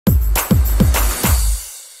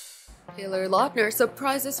Taylor Lautner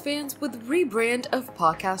surprises fans with rebrand of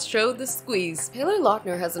podcast show The Squeeze. Taylor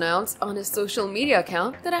Lautner has announced on his social media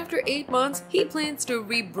account that after 8 months, he plans to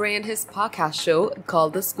rebrand his podcast show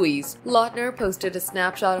called The Squeeze. Lautner posted a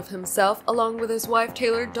snapshot of himself along with his wife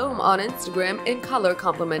Taylor Dome on Instagram in color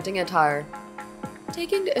complementing attire.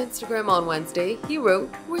 Taking to Instagram on Wednesday, he wrote,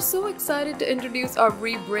 "We're so excited to introduce our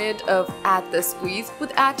rebrand of @The Squeeze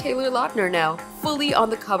with @Taylor Lautner now, fully on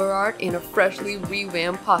the cover art in a freshly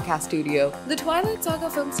revamped podcast studio." The Twilight Saga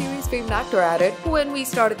film series famed actor added, "When we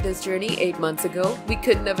started this journey 8 months ago, we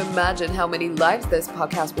couldn't have imagined how many lives this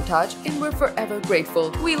podcast would touch, and we're forever grateful.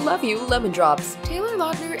 We love you, Lemon Drops." Taylor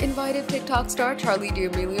Lautner invited TikTok star Charli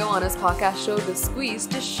D'Amelio on his podcast show The Squeeze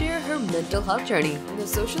to share her mental health journey. The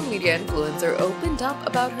social media influencer opened up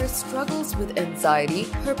about her struggles with anxiety,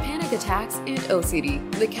 her panic attacks, and OCD.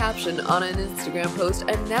 The caption on an Instagram post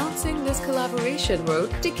announcing this collaboration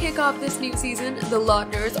wrote, "To kick off this new season, the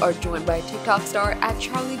Lautners are joined by TikTok star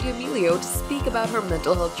Charli D'Amelio to speak about her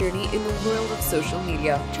mental health journey in the world of social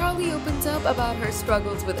media." Charli opens up about her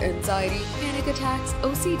struggles with anxiety, panic attacks,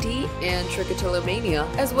 OCD, and trichotillomania,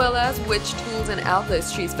 as well as which tools and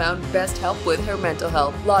outlets she's found best help with her mental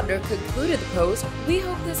health. Lautner concluded the post, "We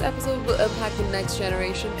hope this episode will impact the next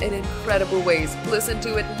generation in incredible ways. Listen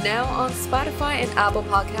to it now on Spotify and Apple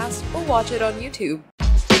Podcasts or watch it on YouTube."